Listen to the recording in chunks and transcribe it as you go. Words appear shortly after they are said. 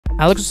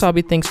Alex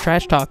Wassabi thinks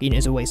trash talking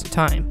is a waste of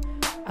time.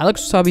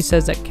 Alex Wassabi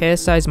says that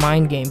KSI's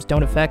mind games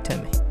don't affect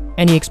him,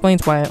 and he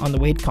explains why on the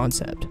weight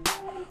concept.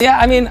 Yeah,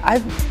 I mean,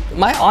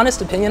 my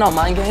honest opinion on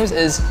mind games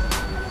is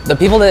the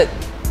people that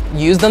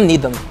use them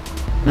need them.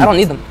 I don't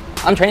need them.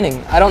 I'm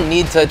training. I don't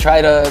need to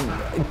try to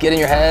get in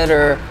your head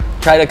or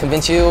try to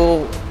convince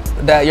you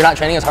that you're not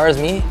training as hard as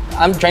me.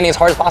 I'm training as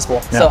hard as possible.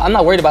 Yeah. So I'm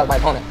not worried about my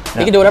opponent. Yeah.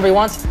 He can do whatever he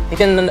wants. He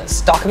can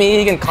stalk me.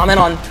 He can comment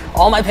on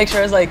all my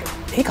pictures. Like,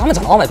 he comments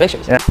on all my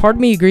pictures. Yeah. Part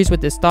of me agrees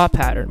with this thought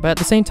pattern, but at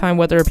the same time,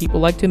 whether people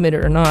like to admit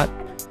it or not,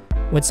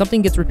 when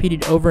something gets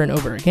repeated over and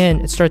over again,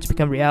 it starts to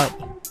become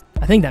reality.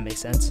 I think that makes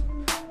sense.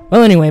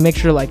 Well, anyway, make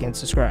sure to like and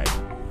subscribe.